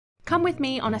Come with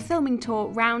me on a filming tour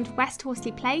round West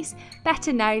Horsley Place,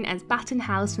 better known as Batton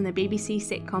House from the BBC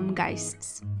sitcom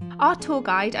Ghosts. Our tour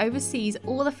guide oversees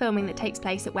all the filming that takes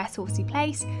place at West Horsley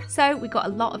Place, so we got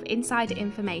a lot of insider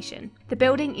information. The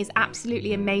building is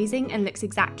absolutely amazing and looks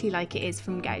exactly like it is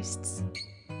from Ghosts.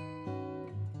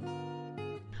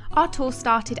 Our tour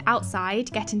started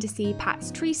outside, getting to see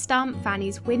Pat's tree stump,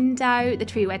 Fanny's window, the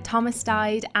tree where Thomas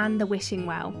died, and the wishing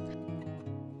well.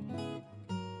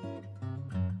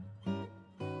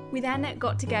 We then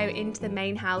got to go into the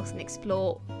main house and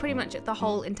explore pretty much the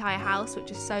whole entire house, which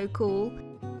is so cool.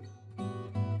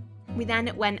 We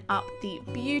then went up the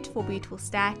beautiful, beautiful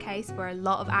staircase where a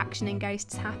lot of action in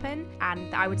Ghosts happen,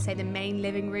 and I would say the main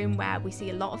living room where we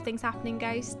see a lot of things happen in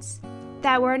Ghosts.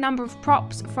 There were a number of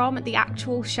props from the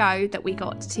actual show that we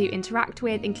got to interact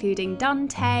with, including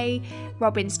Dante,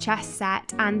 Robin's chess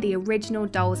set, and the original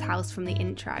doll's house from the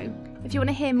intro. If you want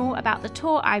to hear more about the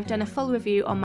tour, I've done a full review on